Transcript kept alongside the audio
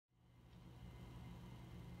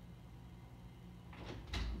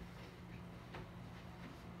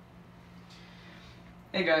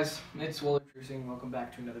Hey guys, it's Willard Truesing. Welcome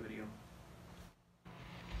back to another video.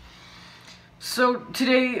 So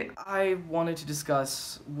today I wanted to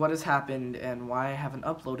discuss what has happened and why I haven't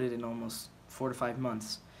uploaded in almost 4 to 5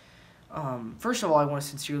 months. First of all, I want to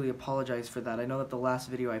sincerely apologize for that. I know that the last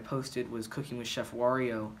video I posted was Cooking with Chef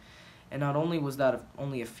Wario, and not only was that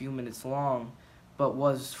only a few minutes long, but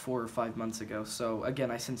was 4 or 5 months ago. So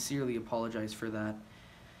again, I sincerely apologize for that.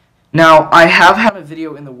 Now, I have had a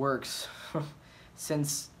video in the works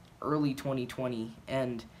since early 2020,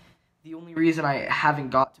 and the only reason I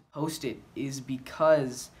haven't got to post it is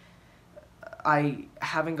because I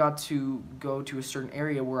haven't got to go to a certain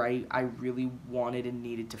area where I really wanted and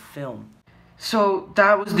needed to film. So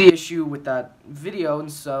that was the issue with that video,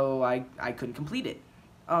 and so I couldn't complete it.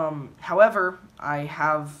 However, I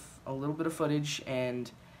have a little bit of footage,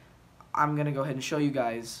 and I'm gonna go ahead and show you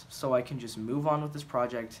guys so I can just move on with this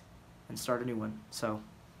project and start a new one. So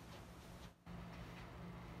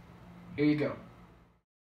here you go.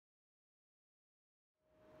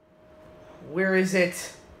 Where is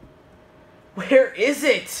it? Where is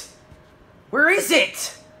it? Where is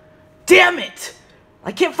it? Damn it!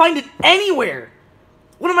 I can't find it anywhere!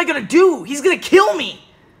 What am I gonna do? He's gonna kill me!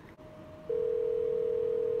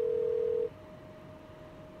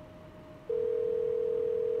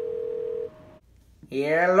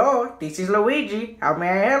 Hello, this is Luigi. How may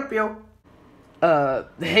I help you?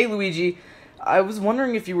 Hey Luigi. I was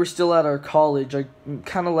wondering if you were still at our college. I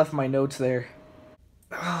kind of left my notes there.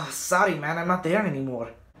 Oh, sorry, man. I'm not there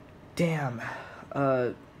anymore. Damn.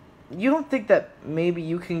 You don't think that maybe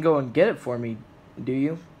you can go and get it for me, do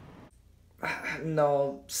you?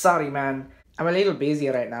 No, sorry, man. I'm a little busy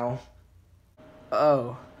right now.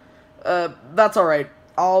 Oh. That's alright.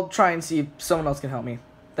 I'll try and see if someone else can help me.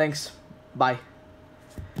 Thanks. Bye.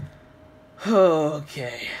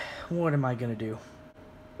 Okay. What am I gonna do?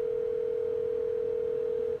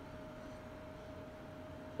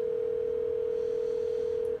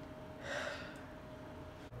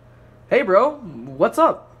 Hey bro, what's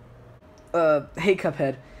up? Hey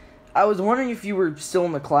Cuphead. I was wondering if you were still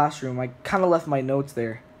in the classroom. I kinda left my notes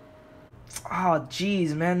there. Oh,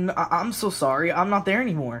 jeez, man. I'm so sorry. I'm not there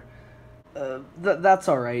anymore. That's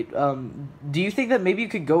alright. Do you think that maybe you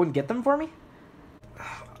could go and get them for me?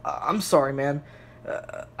 I'm sorry, man.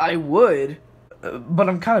 I would, but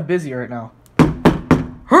I'm kinda busy right now.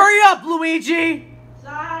 Hurry up, Luigi!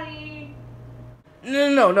 Sorry.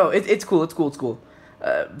 No. It's cool. It's cool.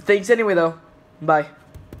 Thanks anyway, though. Bye.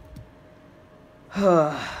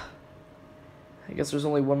 I guess there's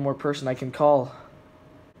only one more person I can call.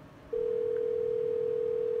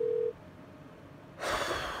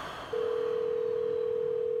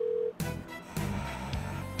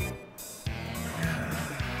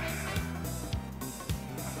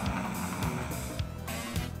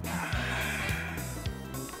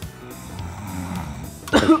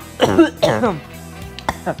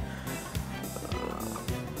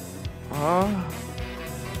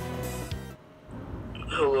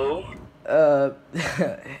 Hello?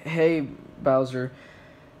 Hey, Bowser.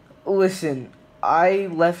 Listen, I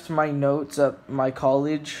left my notes at my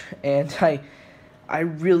college, and I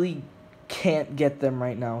really can't get them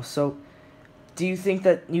right now. So, do you think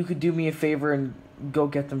that you could do me a favor and go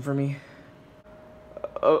get them for me?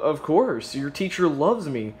 Of course. Your teacher loves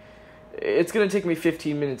me. It's gonna take me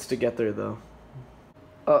 15 minutes to get there, though.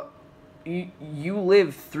 You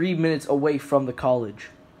live 3 minutes away from the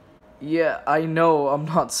college. Yeah, I know. I'm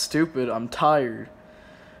not stupid. I'm tired.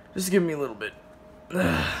 Just give me a little bit.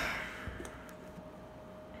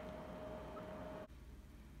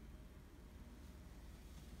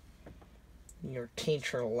 Your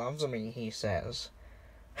teacher loves me, he says.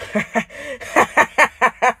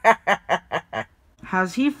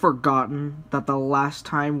 Has he forgotten that the last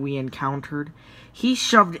time we encountered, he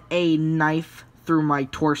shoved a knife through my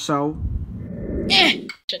torso?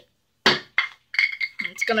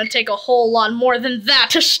 It's gonna take a whole lot more than that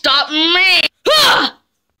to stop me! Ah!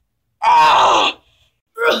 Ah!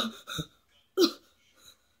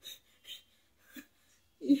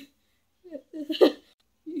 You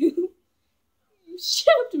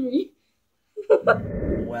stabbed me.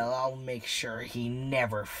 Well, I'll make sure he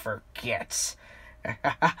never forgets.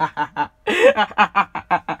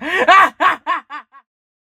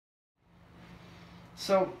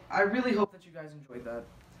 So, I really hope that you guys enjoyed that.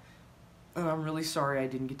 And I'm really sorry I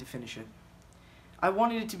didn't get to finish it. I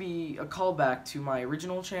wanted it to be a callback to my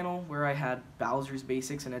original channel where I had Bowser's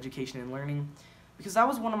Basics in Education and Learning, because that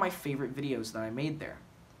was one of my favorite videos that I made there.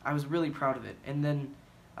 I was really proud of it. And then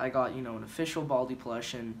I got, an official Baldi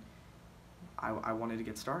plush, and I wanted to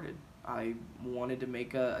get started. I wanted to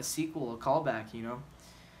make a sequel, a callback,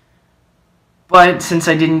 But since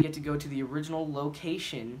I didn't get to go to the original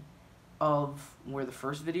location of where the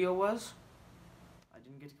first video was, I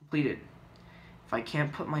didn't get to complete it. If I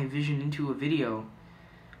can't put my vision into a video,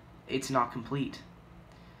 it's not complete.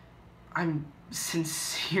 I'm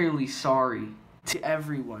sincerely sorry to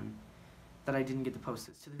everyone that I didn't get to post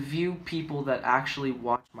this. To the few people that actually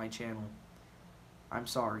watch my channel, I'm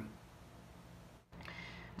sorry.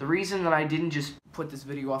 The reason that I didn't just put this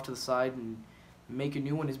video off to the side and make a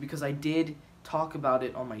new one is because I did talk about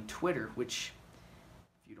it on my Twitter, which,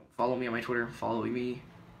 if you don't follow me on my Twitter, follow me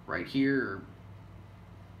right here or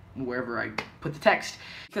wherever I put the text,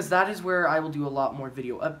 because that is where I will do a lot more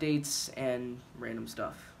video updates and random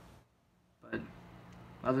stuff. But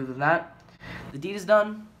other than that, the deed is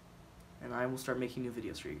done, and I will start making new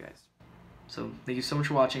videos for you guys. So thank you so much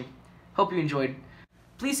for watching. Hope you enjoyed.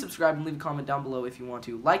 Please subscribe and leave a comment down below if you want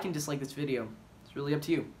to. Like and dislike this video. It's really up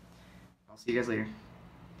to you. I'll see you guys later.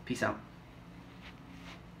 Peace out.